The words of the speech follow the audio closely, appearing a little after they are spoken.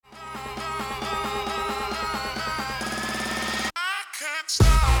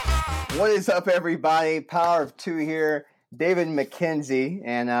What is up, everybody? Power of Two here. David McKenzie,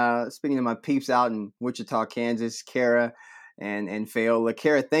 and speaking to my peeps out in Wichita, Kansas, Cara and Fayola.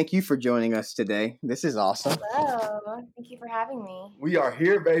 Cara, thank you for joining us today. This is awesome. Hello. Thank you for having me. We are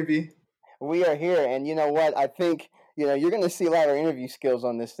here, baby. We are here, and you know what? I think you're going to see a lot of interview skills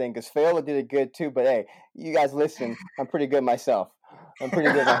on this thing because Fayola did it good too. But hey, you guys listen. I'm pretty good myself.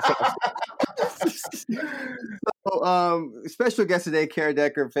 So, special guest today, Cara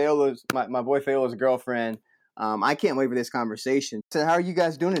Decker, Fayola's my boy Fayola's girlfriend. I can't wait for this conversation. So, how are you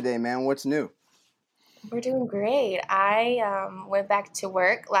guys doing today, man? What's new? We're doing great. I went back to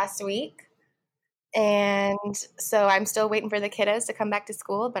work last week, and so I'm still waiting for the kiddos to come back to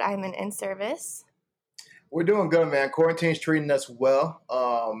school, but I'm in service. We're doing good, man. Quarantine's treating us well.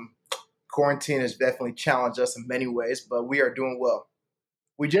 Quarantine has definitely challenged us in many ways, but we are doing well.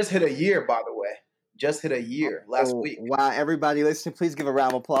 We just hit a year, by the way. Just hit a year last week. Wow, everybody listening, please give a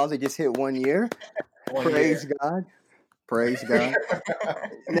round of applause. They just hit 1 year. Praise God. Praise God.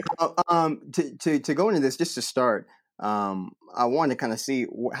 Now, to go into this, just to start, I wanted to kind of see,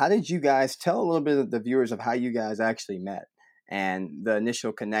 how did you guys tell a little bit of the viewers of how you guys actually met and the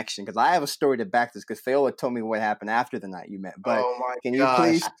initial connection? Because I have a story to back this, because Fayola told me what happened after the night you met. But can you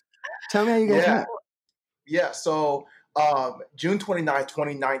please tell me how you guys met? Yeah, so June 29th,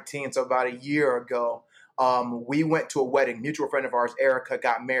 2019, so about a year ago, we went to a wedding. Mutual friend of ours, Erica,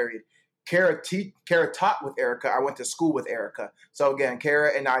 got married. Cara taught with Erica. I went to school with Erica. So again,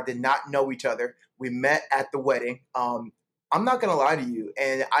 Cara and I did not know each other. We met at the wedding. I'm not going to lie to you,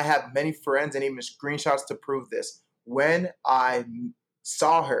 and I have many friends and even screenshots to prove this. When I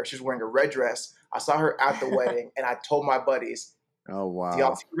saw her, she was wearing a red dress. I saw her at the wedding, and I told my buddies, "Oh wow, do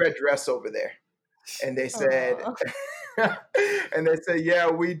y'all see the red dress over there?" And they said, "Yeah,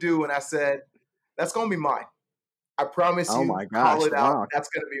 we do." And I said, "That's gonna be mine. I promise you." Oh my gosh, call it wow. out. That's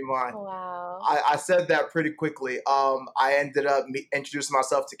gonna be mine. Wow. I said that pretty quickly. I ended up introducing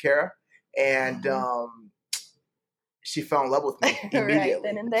myself to Cara, and she fell in love with me immediately. Right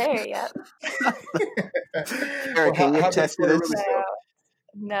then and there, yep. Cara, can you attest to this?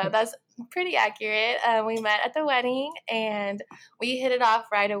 No, that's pretty accurate. We met at the wedding, and we hit it off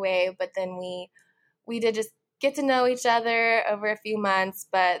right away. But then we did just get to know each other over a few months,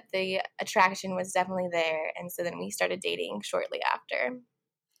 but the attraction was definitely there. And so then we started dating shortly after.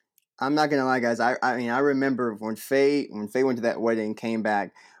 I'm not gonna lie, guys. I mean, I remember when Fay went to that wedding and came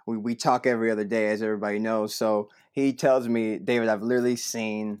back. We talk every other day, as everybody knows. So he tells me, David, I've literally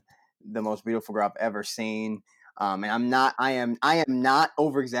seen the most beautiful girl I've ever seen. And I am not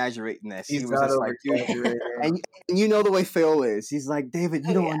over exaggerating this. He's not over exaggerating. And you know the way Phil is. He's like, David,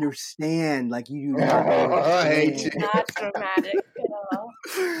 you don't understand. Like, you do not understand. I hate you. Not dramatic at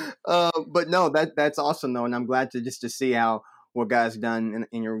all. But no, that's awesome though, and I'm glad to see what guys done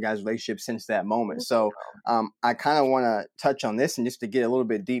in your guys' relationship since that moment. So I kind of want to touch on this and just to get a little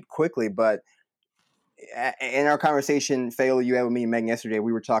bit deep quickly, but in our conversation, Fayola, you had with me and Megan yesterday,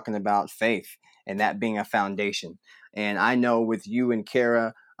 we were talking about faith and that being a foundation. And I know with you and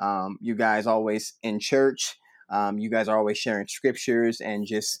Cara, you guys always in church, you guys are always sharing scriptures and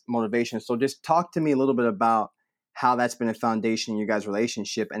just motivation. So just talk to me a little bit about how that's been a foundation in your guys'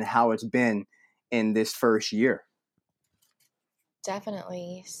 relationship and how it's been in this first year.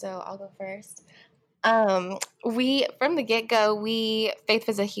 Definitely. So I'll go first. We, from the get-go, faith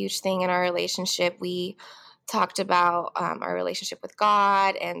was a huge thing in our relationship. We talked about our relationship with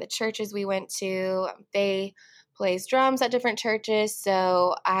God and the churches we went to. They plays drums at different churches,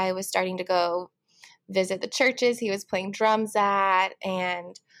 so I was starting to go visit the churches he was playing drums at,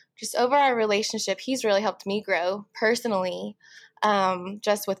 and just over our relationship, he's really helped me grow personally,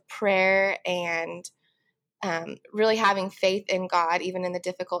 just with prayer and really having faith in God, even in the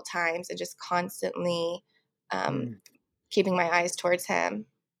difficult times, and just constantly keeping my eyes towards him.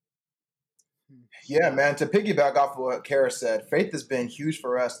 Yeah, man, to piggyback off of what Cara said, faith has been huge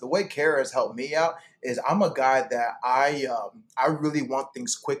for us. The way Cara has helped me out is I'm a guy that I really want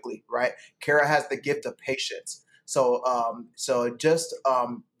things quickly, right? Cara has the gift of patience. So just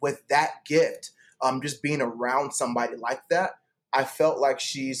with that gift, just being around somebody like that, I felt like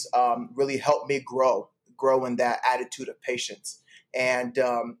she's really helped me grow in that attitude of patience. And,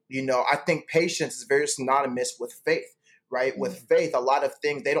 I think patience is very synonymous with faith, right? Mm-hmm. With faith, a lot of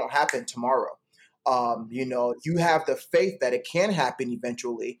things, they don't happen tomorrow. You have the faith that it can happen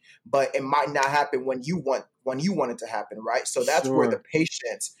eventually, but it might not happen when you want it to happen, right? So that's where the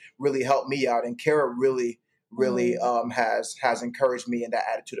patience really helped me out, and Cara really has encouraged me in that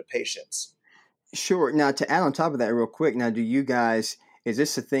attitude of patience. Sure. Now, to add on top of that real quick, now, do you guys, is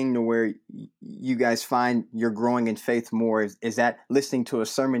this a thing to where you guys find you're growing in faith more? Is that listening to a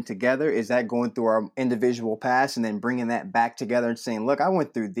sermon together? Is that going through our individual past and then bringing that back together and saying, look, I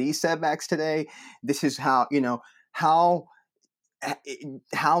went through these setbacks today. This is how, how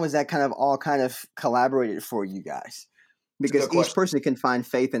is that kind of all kind of collaborated for you guys? It's a Because good each question. person can find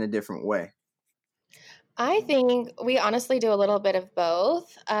faith in a different way. I think we honestly do a little bit of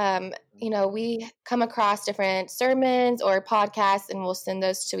both. We come across different sermons or podcasts and we'll send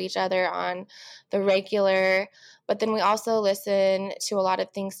those to each other on the regular. But then we also listen to a lot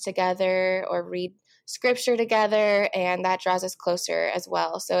of things together or read scripture together, and that draws us closer as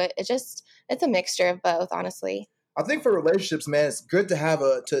well. So it's a mixture of both, honestly. I think for relationships, man, it's good to have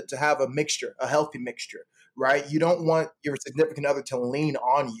a mixture, a healthy mixture, right? You don't want your significant other to lean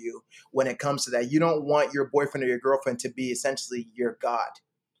on you when it comes to that. You don't want your boyfriend or your girlfriend to be essentially your God,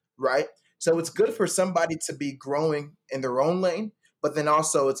 right? So it's good for somebody to be growing in their own lane, but then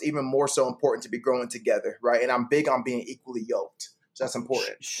also it's even more so important to be growing together, right? And I'm big on being equally yoked. So that's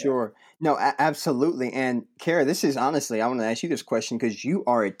important. Sure. No, absolutely. And Cara, this is honestly, I want to ask you this question because you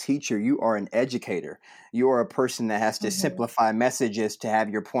are a teacher, you are an educator, you are a person that has to simplify messages to have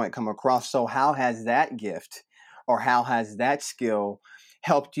your point come across. So how has that gift or how has that skill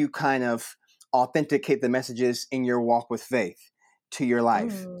helped you kind of authenticate the messages in your walk with faith to your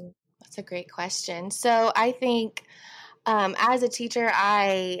life? That's a great question. So I think as a teacher,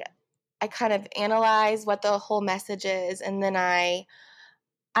 I kind of analyze what the whole message is, and then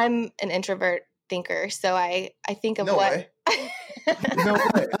I'm an introvert thinker, so I think of No what. way. No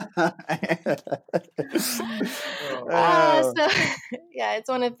way. So yeah, it's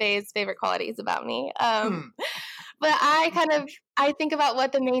one of Faye's favorite qualities about me. But I think about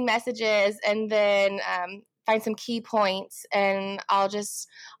what the main message is, and then find some key points, and I'll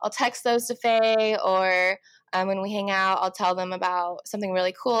text those to Faye, or when we hang out, I'll tell them about something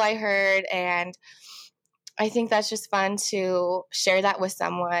really cool I heard, and I think that's just fun to share that with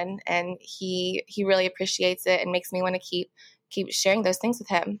someone, and he really appreciates it and makes me want to keep sharing those things with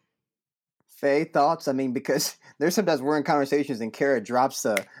him. Faye, thoughts? I mean, because there's sometimes we're in conversations and Cara drops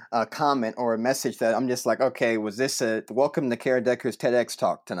a comment or a message that I'm just like, okay, was this a welcome to Cara Decker's TEDx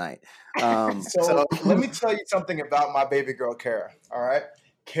talk tonight? So let me tell you something about my baby girl, Cara. All right.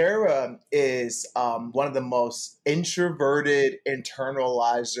 Cara is one of the most introverted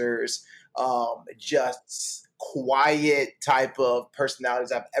internalizers, just quiet type of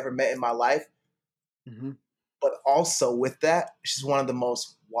personalities I've ever met in my life. But also with that, she's one of the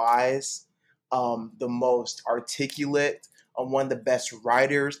most wise, the most articulate, one of the best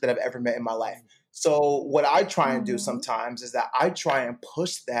writers that I've ever met in my life. So what I try and do sometimes is that I try and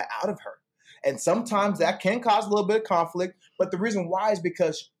push that out of her. And sometimes that can cause a little bit of conflict. But the reason why is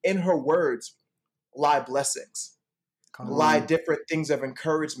because in her words lie blessings, lie different things of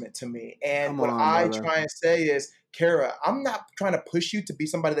encouragement to me. And what I try and say is, Cara, I'm not trying to push you to be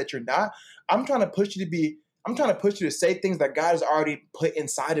somebody that you're not. I'm trying to push you to say things that God has already put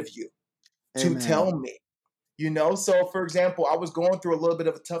inside of you to tell me. So for example, I was going through a little bit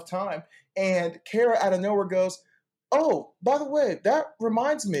of a tough time, and Cara out of nowhere goes, "Oh, by the way, that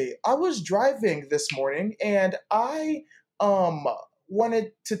reminds me, I was driving this morning and I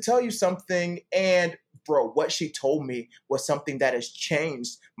wanted to tell you something, and bro, what she told me was something that has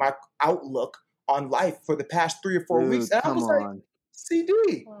changed my outlook on life for the past 3 or 4 weeks." And I was like,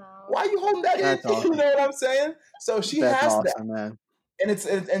 CD, why are you holding that in? Awesome. You know what I'm saying? So she That's has awesome, that. man. And it's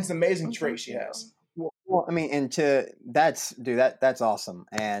an amazing trait she has. Well, I mean, that's awesome,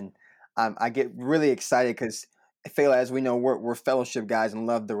 and I get really excited because Fayola, as we know, we're fellowship guys and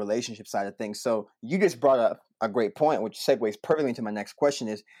love the relationship side of things. So you just brought up a great point, which segues perfectly into my next question: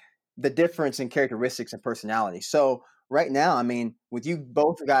 is the difference in characteristics and personality. So right now, I mean, with you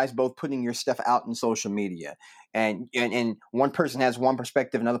both guys both putting your stuff out in social media, and one person has one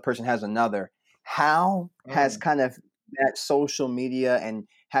perspective, another person has another. How has kind of that social media and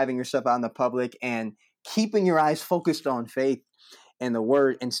having yourself out in the public and keeping your eyes focused on faith and the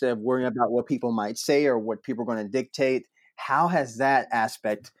word instead of worrying about what people might say or what people are going to dictate, how has that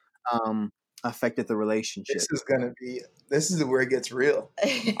aspect affected the relationship? This is where it gets real.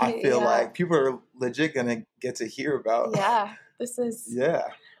 I feel like people are legit gonna get to hear about. Yeah, this is. Yeah,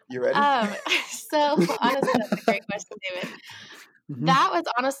 you ready? So honestly, that's a great question, David. That was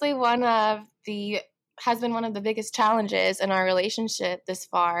honestly has been one of the biggest challenges in our relationship this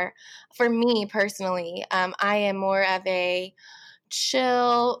far. For me personally, I am more of a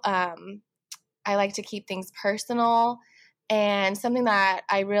chill. I like to keep things personal. And something that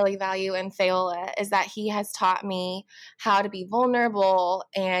I really value in Fayola is that he has taught me how to be vulnerable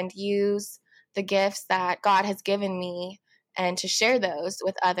and use the gifts that God has given me and to share those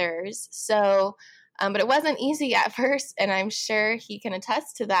with others. So, but it wasn't easy at first, and I'm sure he can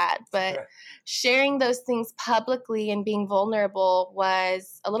attest to that. But sharing those things publicly and being vulnerable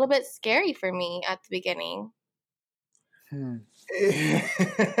was a little bit scary for me at the beginning. That's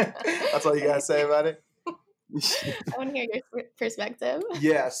all you gotta say about it? I want to hear your perspective.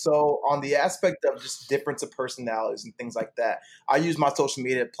 Yeah, so on the aspect of just difference of personalities and things like that, I use my social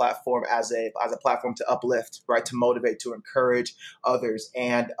media platform as a platform to uplift, right, to motivate, to encourage others,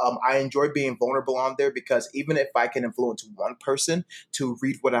 and I enjoy being vulnerable on there because even if I can influence one person to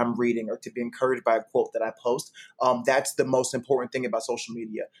read what I'm reading or to be encouraged by a quote that I post, that's the most important thing about social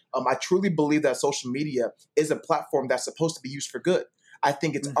media. I truly believe that social media is a platform that's supposed to be used for good. I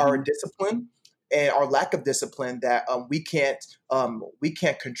think it's our discipline and our lack of discipline that we can't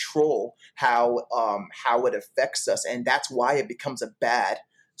control how it affects us, and that's why it becomes a bad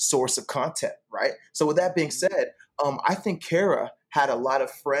source of content, right? So with that being said, I think Cara had a lot of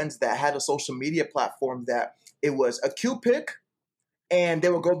friends that had a social media platform that it was a cute pic, and they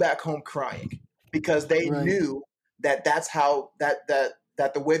would go back home crying because they knew that that's how that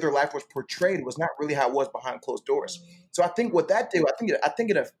the way their life was portrayed was not really how it was behind closed doors. So I think what that did, I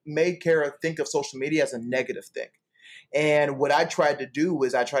think it made Cara think of social media as a negative thing. And what I tried to do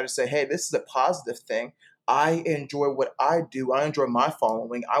was I tried to say, hey, this is a positive thing. I enjoy what I do. I enjoy my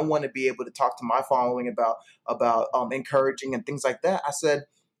following. I want to be able to talk to my following about encouraging and things like that. I said,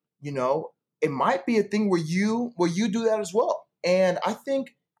 you know, it might be a thing where you do that as well. And I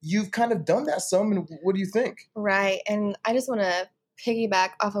think you've kind of done that some. And what do you think? Right. And I just want to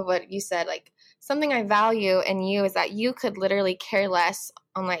piggyback off of what you said. Like, something I value in you is that you could literally care less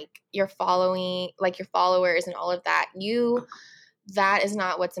on like your following, like your followers and all of that. That is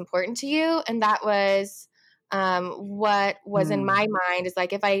not what's important to you. And that was what was in my mind is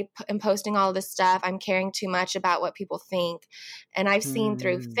like, if I am posting all of this stuff, I'm caring too much about what people think. And I've seen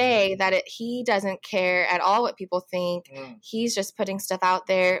through Fay that he doesn't care at all what people think. He's just putting stuff out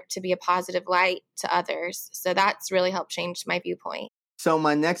there to be a positive light to others. So that's really helped change my viewpoint. So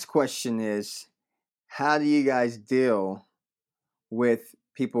my next question is, how do you guys deal with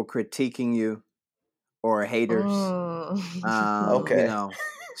people critiquing you or haters? Okay. You know,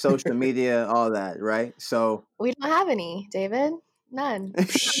 social media, all that, right? So We don't have any, David. None.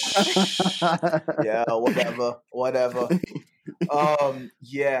 Yeah, whatever.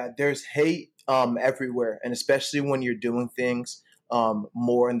 Yeah, there's hate everywhere, and especially when you're doing things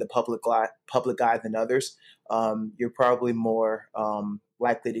more in the public eye than others, you're probably more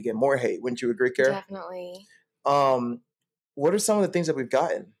likely to get more hate. Wouldn't you agree, Cara? Definitely. What are some of the things that we've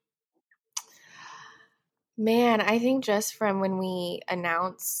gotten? Man, I think just from when we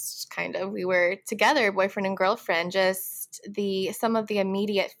announced kind of we were together, boyfriend and girlfriend, just some of the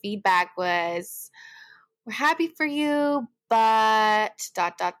immediate feedback was, we're happy for you, but ...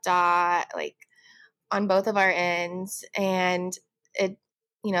 like on both of our ends, and it,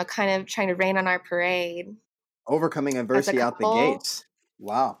 kind of trying to rain on our parade. Overcoming As a adversity out the couple. gates.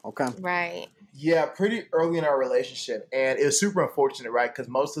 Wow. Okay. Right. Yeah, pretty early in our relationship, and it was super unfortunate, right? Because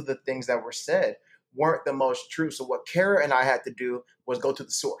most of the things that were said weren't the most true. So what Cara and I had to do was go to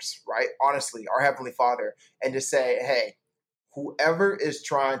the source, right? Honestly, our Heavenly Father, and just say, hey, whoever is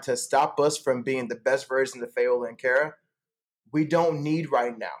trying to stop us from being the best version of Fayola and Cara, we don't need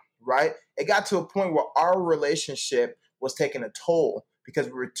right now, right? It got to a point where our relationship was taking a toll because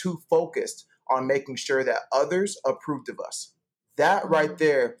we were too focused on making sure that others approved of us. That right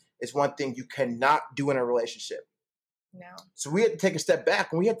there is one thing you cannot do in a relationship. No. So we had to take a step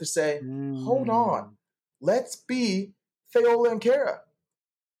back and we had to say, hold on, let's be Fayola and Cara.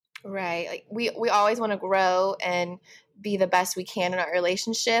 Right. Like we always want to grow and be the best we can in our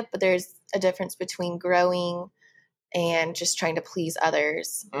relationship, but there's a difference between growing and just trying to please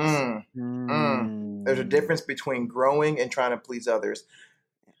others. There's a difference between growing and trying to please others.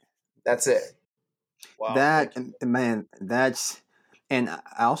 That's it. Wow. That, man, that's, and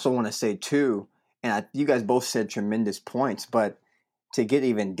I also want to say too, and you guys both said tremendous points, but to get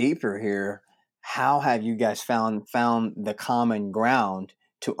even deeper here, how have you guys found the common ground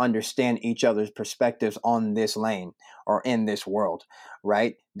to understand each other's perspectives on this lane or in this world,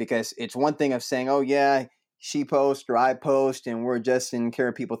 right? Because it's one thing of saying, oh yeah, she posts or I post and we're just in care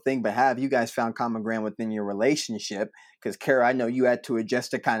of people think, but have you guys found common ground within your relationship? Because Cara, I know you had to adjust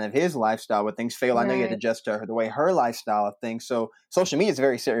to kind of his lifestyle with things. Fayola, I know you had to adjust to the way her lifestyle of things. So social media is a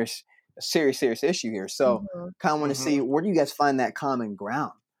very serious issue here. So kind of want to see, where do you guys find that common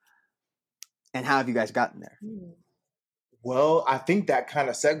ground? And how have you guys gotten there? Well, I think that kind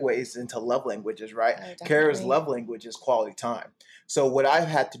of segues into love languages, right? Oh, Kara's definitely. love language is quality time. So what I've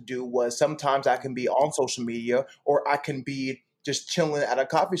had to do was sometimes I can be on social media or I can be just chilling at a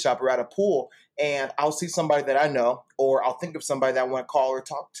coffee shop or at a pool and I'll see somebody that I know or I'll think of somebody that I want to call or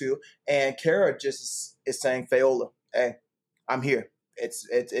talk to and Kara just is saying, Fayola, hey, I'm here. It's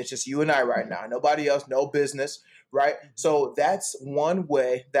just you and I right now. Nobody else, no business, right? So that's one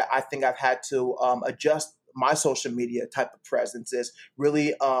way that I think I've had to adjust my social media type of presence is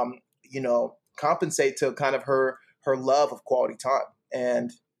really compensate to kind of her love of quality time.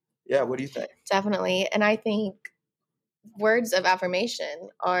 And yeah, what do you think? Definitely. And I think words of affirmation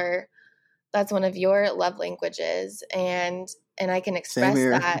are that's one of your love languages, and I can Same express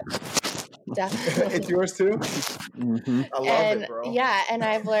here. that It's definitely. yours too. Hmm. I love it, And bro. yeah, and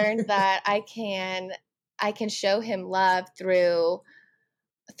I've learned that I can show him love through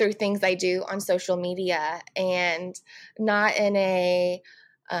things I do on social media, and not in a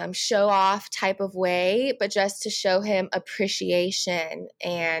show off type of way, but just to show him appreciation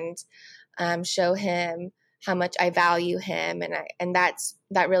and show him how much I value him, and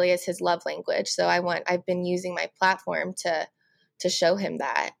that really is his love language. So I've been using my platform to show him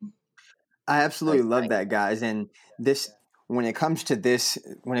that. I Or absolutely love showing him that, guys. And this, when it comes to this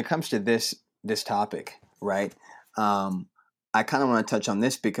topic, right? Um, I kind of want to touch on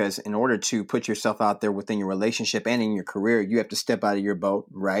this because in order to put yourself out there within your relationship and in your career, you have to step out of your boat,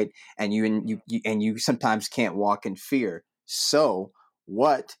 right? And you sometimes can't walk in fear. So,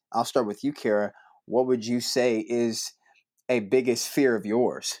 what? I'll start with you, Kara. What would you say is a biggest fear of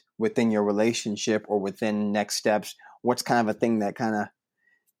yours within your relationship or within next steps? What's kind of a thing that kind of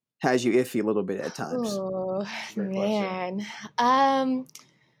has you iffy a little bit at times? Oh Great question. man, um,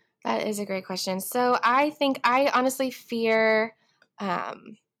 that is a great question. So I think I honestly fear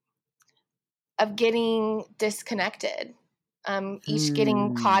um, of getting disconnected, each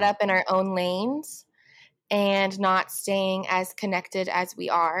getting caught Hmm. up in our own lanes and not staying as connected as we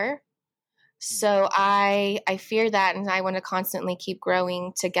are. So I fear that, and I want to constantly keep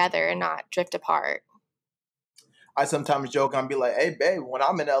growing together and not drift apart. I sometimes joke and be like, "Hey, babe, when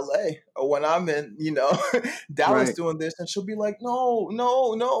I'm in LA or when I'm in, Dallas Right. doing this," and she'll be like, "No,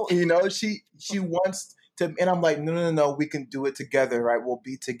 no, no," she wants to, and I'm like, "No, no, no, no, we can do it together, right? We'll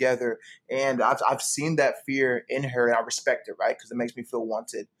be together." And I've seen that fear in her, and I respect it, right? Because it makes me feel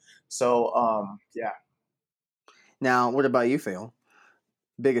wanted. So, yeah. Now, what about you, Phil?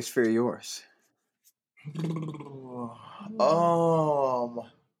 Biggest fear of yours? Um,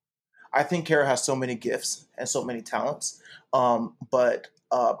 I think Kara has so many gifts and so many talents, but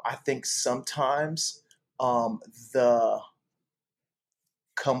I think sometimes the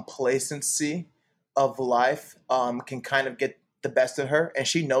complacency of life can kind of get the best of her, and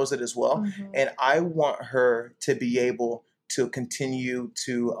she knows it as well. Mm-hmm. And I want her to be able to continue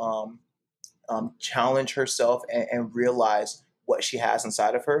to challenge herself and realize what she has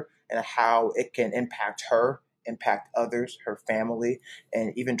inside of her and how it can impact her, impact others, her family,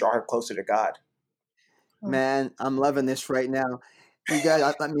 and even draw her closer to God. Man, I'm loving this right now. You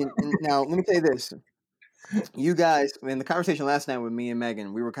guys, I mean, now let me tell you this. You guys, in the conversation last night with me and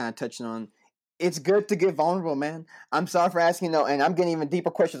Megan, we were kind of touching on it's good to get vulnerable, man. I'm sorry for asking, though, and I'm getting even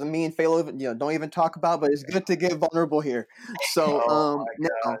deeper questions that me and Phil, don't even talk about, but it's good to get vulnerable here. So, Oh my now,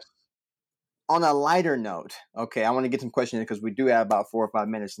 gosh. on a lighter note, okay, I want to get some questions because we do have about 4 or 5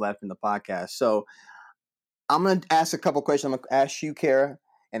 minutes left in the podcast. So, I'm going to ask a couple questions. I'm going to ask you, Kara,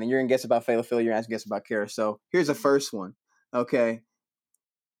 and then you're going to guess about Phil. Phil, you're going to guess about Kara. So, here's the first one. Okay.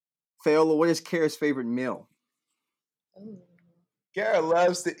 Fayola, what is Kara's favorite meal? Ooh. Kara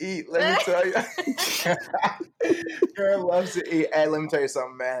loves to eat. Let me tell you. Kara loves to eat. Hey, let me tell you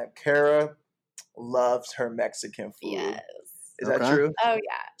something, man. Kara loves her Mexican food. Yes. Is that Okay. true? Oh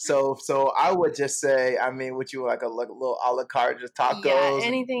yeah. So I would just say, I mean, would you like a little a la carte, just Yeah. tacos?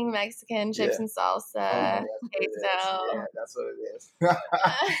 Anything Mexican, Yeah. chips and Okay, salsa, that's what it is. Yeah, queso. that's what it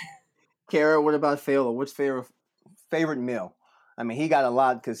is. Kara, what about Fayola? What's favorite meal? I mean, he got a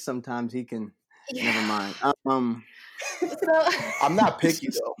lot because sometimes he can. Never Yeah. mind. So I'm not picky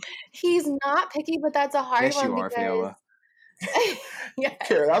though. he's not picky, but that's a hard Yes, one you are, because Fayola. yes,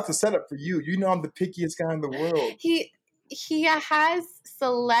 Kara, that's a setup for you. You know I'm the pickiest guy in the world. he has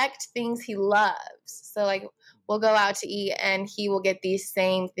select things he loves. So like we'll go out to eat and he will get the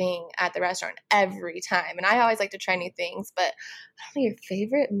same thing at the restaurant every time. And I always like to try new things, but I don't know your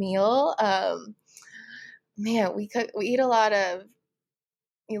favorite meal. Man, we eat a lot of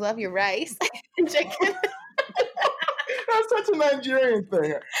you love your rice and chicken. That's such a Nigerian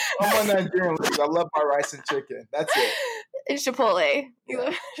thing. I'm on Nigerian ladies. I love my rice and chicken. That's it. And Chipotle. You Yeah.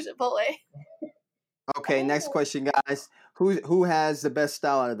 love Chipotle. Okay, next question, guys. Who has the best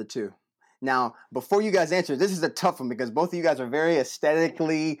style out of the two? Now, before you guys answer, this is a tough one because both of you guys are very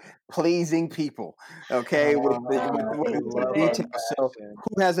aesthetically pleasing people. Okay, with the love our details. So, passion.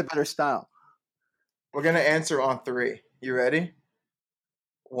 who has a better style? We're gonna answer on 3. You ready?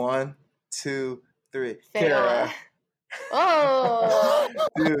 1, 2, 3. Fayola. Cara. Oh,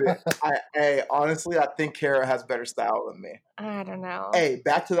 Dude, honestly, I think Cara has better style than me. I don't know. Hey,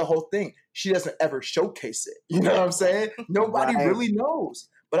 back to the whole thing. She doesn't ever showcase it. You know what I'm saying? Nobody Right. really knows.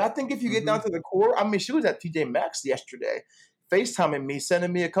 But I think if you get down to the core, I mean, she was at TJ Maxx yesterday, FaceTiming me,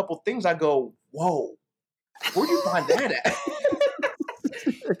 sending me a couple things. I go, whoa, where'd you find that at?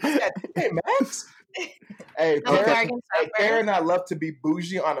 At TJ Maxx? Hey, I'm a Cara, bargain shopper. Cara and I love to be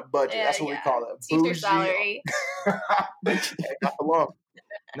bougie on a budget. Yeah, That's what we call it. Teacher Bougie. salary. Hey, not for long.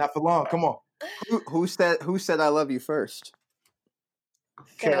 Not for long. Come on. Who said I love you first?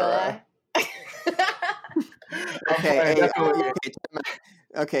 Cara. Okay,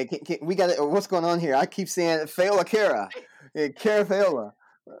 okay. We got it. What's going on here? I keep saying Fayola Cara. Cara Fayola.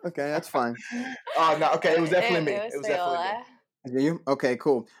 Okay, that's fine. Oh no, okay, it was definitely me. It was definitely me. Fayola. Is it you? Okay,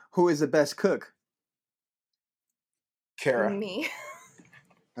 cool. Who is the best cook? Cara. Me.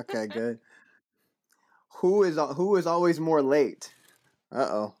 Okay, good. Who is always more late?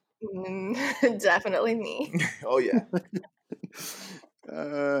 Definitely me. Oh yeah.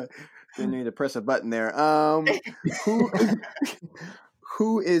 Didn't need to press a button there. Who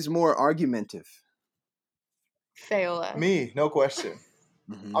who is more argumentative? Fayola. Me, no question.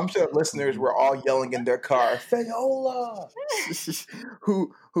 Mm-hmm. I'm sure listeners were all yelling in their car, Fayola.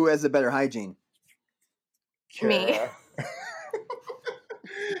 Who has the better hygiene? Me.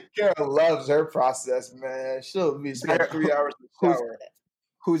 Cara loves her process, man. She'll be spending 3 hours in the shower.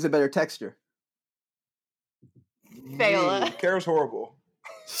 Who's the better texter? Fayola. Cara's horrible.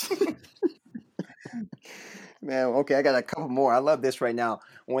 Man, okay, I got a couple more. I love this right now.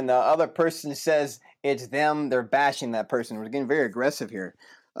 When the other person says it's them, they're bashing that person. We're getting very aggressive here.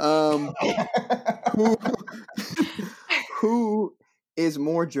 Who is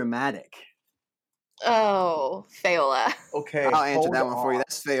more dramatic? Oh, Fayola. Okay, I'll answer that one on. for you.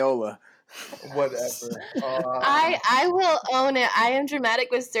 That's Fayola. Whatever. I will own it. I am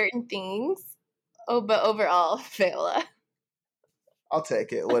dramatic with certain things. Oh, but overall, Fayola. I'll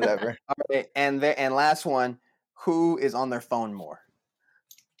take it. Whatever. All right, and last one. Who is on their phone more?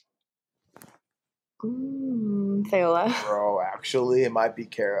 Fayola. Bro, actually, it might be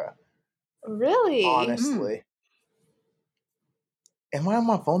Cara. Really? Honestly. Am I on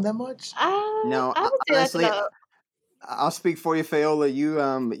my phone that much? No, I would say honestly, that's about... I'll speak for you, Fayola.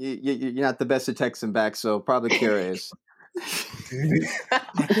 You're not the best at texting back, so probably Cara is. I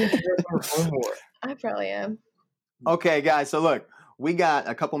think Cara's on her phone more. I probably am. Okay, guys. So look, we got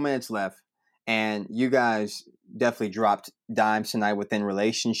a couple minutes left, and you guys definitely dropped dimes tonight within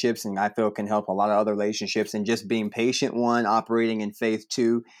relationships, and I feel can help a lot of other relationships. And just being patient, one, operating in faith,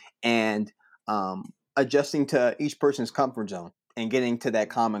 two, and adjusting to each person's comfort zone and getting to that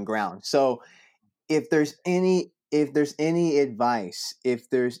common ground. So, if there's any advice, if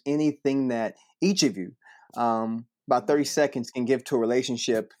there's anything that each of you, about 30 seconds, can give to a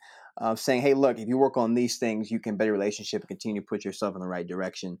relationship, saying, hey, look, if you work on these things, you can better relationship and continue to put yourself in the right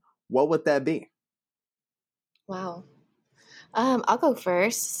direction. What would that be? Wow. I'll go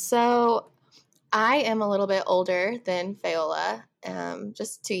first. So I am a little bit older than Fayola,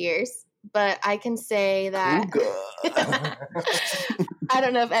 just 2 years, but I can say that I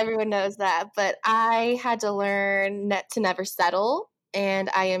don't know if everyone knows that, but I had to learn to never settle, and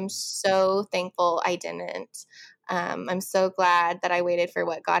I am so thankful I didn't. I'm so glad that I waited for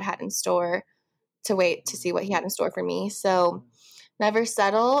what God had in store to wait to see what he had in store for me. So never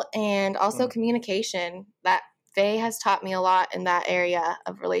settle, and also communication. That Faye has taught me a lot in that area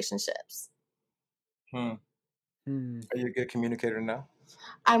of relationships. Are you a good communicator now?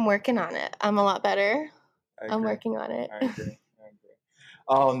 I'm working on it. I'm a lot better. I'm working on it. I agree.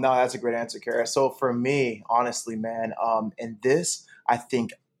 Oh, no, that's a great answer, Cara. So for me, honestly, man, and this, I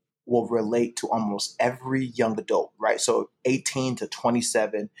think, will relate to almost every young adult, right? So 18 to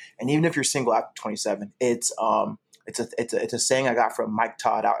 27, and even if you're single after 27, it's a saying I got from Mike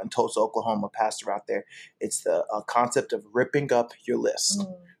Todd out in Tulsa, Oklahoma, pastor out there. It's the concept of ripping up your list,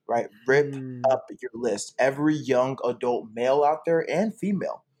 right? Rip up your list. Every young adult, male out there and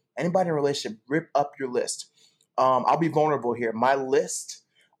female, anybody in a relationship, rip up your list. I'll be vulnerable here. My list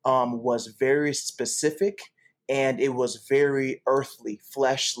was very specific, and it was very earthly,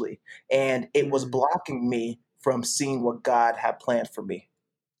 fleshly, and it was blocking me from seeing what God had planned for me.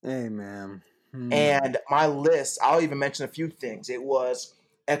 Amen. And my list, I'll even mention a few things. It was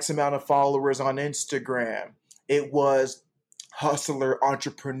X amount of followers on Instagram. It was hustler,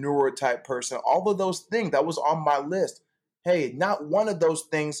 entrepreneur type person. All of those things that was on my list. Hey, not one of those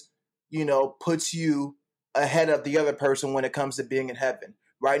things, puts you ahead of the other person when it comes to being in heaven.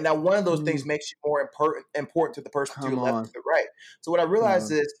 Right now, one of those things makes you more important to the person to Come your left, on. to the right. So what I Come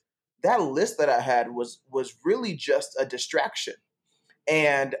realized on. is that list that I had was really just a distraction.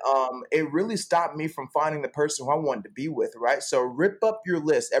 And it really stopped me from finding the person who I wanted to be with, right? So rip up your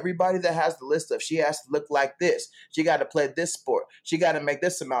list. Everybody that has the list of she has to look like this, she got to play this sport, she got to make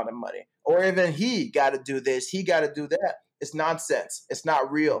this amount of money, or even he got to do this, he got to do that. It's nonsense. It's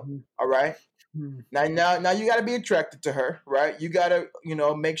not real. All right. Now you got to be attracted to her, right? You got to,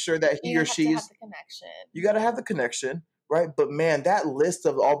 make sure that he You or have to have she's. the connection. You got to have the connection, right? But man, that list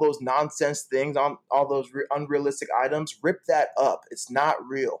of all those nonsense things, on all those unrealistic items, rip that up. It's not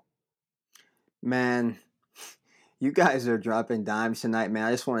real. Man, you guys are dropping dimes tonight, man.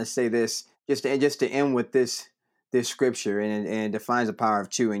 I just want to say this, just to end with this scripture, and it defines the power of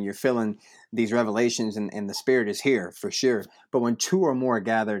two, and you're feeling these revelations, and the Spirit is here for sure. But when two or more are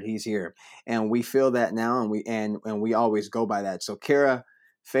gathered, He's here, and we feel that now, and we always go by that. So, Cara,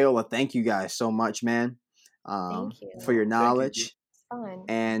 Fayola, thank you guys so much, man, Thank you. for your Thank you. knowledge, It's fun.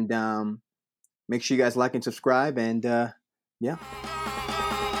 and make sure you guys like and subscribe, and yeah.